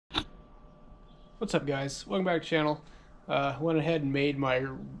What's up, guys? Welcome back to the channel. Went ahead and made my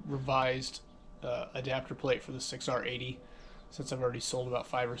revised adapter plate for the 6R80 since I've already sold about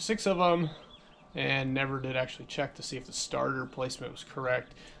 5 or 6 of them and never did actually check to see if the starter placement was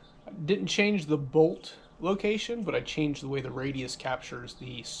correct. I didn't change the bolt location, but I changed the way the radius captures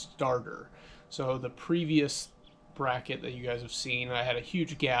the starter. So the previous bracket that you guys have seen, I had a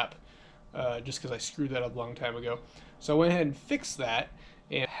huge gap just because I screwed that up a long time ago. So I went ahead and fixed that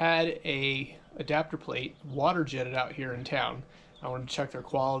and had a adapter plate water jetted out here in town. I wanted to check their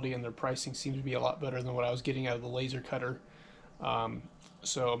quality, and their pricing seemed to be a lot better than what I was getting out of the laser cutter.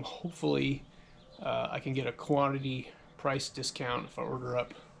 So hopefully I can get a quantity price discount if I order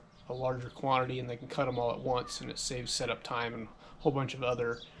up a larger quantity, and they can cut them all at once, and it saves setup time and a whole bunch of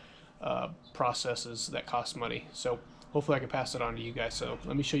other processes that cost money. So hopefully I can pass it on to you guys. So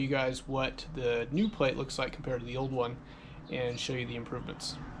let me show you guys what the new plate looks like compared to the old one and show you the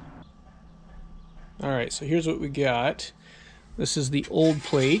improvements. Alright, so here's what we got. This is the old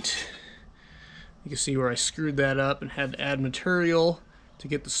plate. You can see where I screwed that up and had to add material to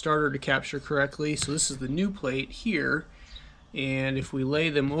get the starter to capture correctly. So this is the new plate here, and if we lay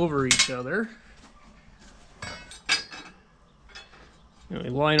them over each other, and we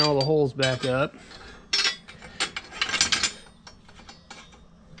line all the holes back up,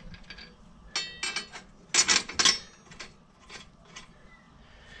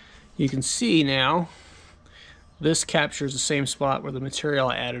 you can see now this captures the same spot where the material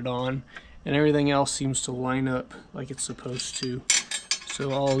I added on, and everything else seems to line up like it's supposed to.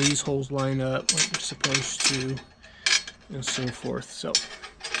 So all these holes line up like they're supposed to, and so forth. So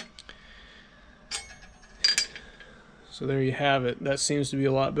there you have it. That seems to be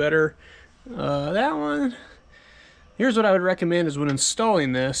a lot better. That one, here's what I would recommend is when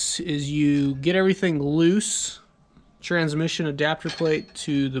installing this is you get everything loose, transmission adapter plate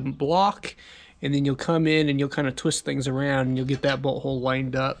to the block, and then you'll come in and you'll kind of twist things around and you'll get that bolt hole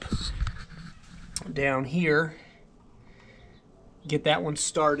lined up down here. Get that one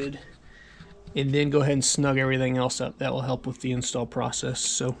started, and then go ahead and snug everything else up. That will help with the install process.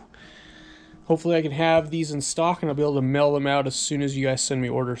 So hopefully I can have these in stock and I'll be able to mail them out as soon as you guys send me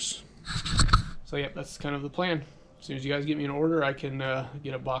orders. So yeah, that's kind of the plan. As soon as you guys get me an order, I can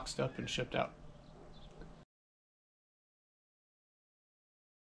get it boxed up and shipped out.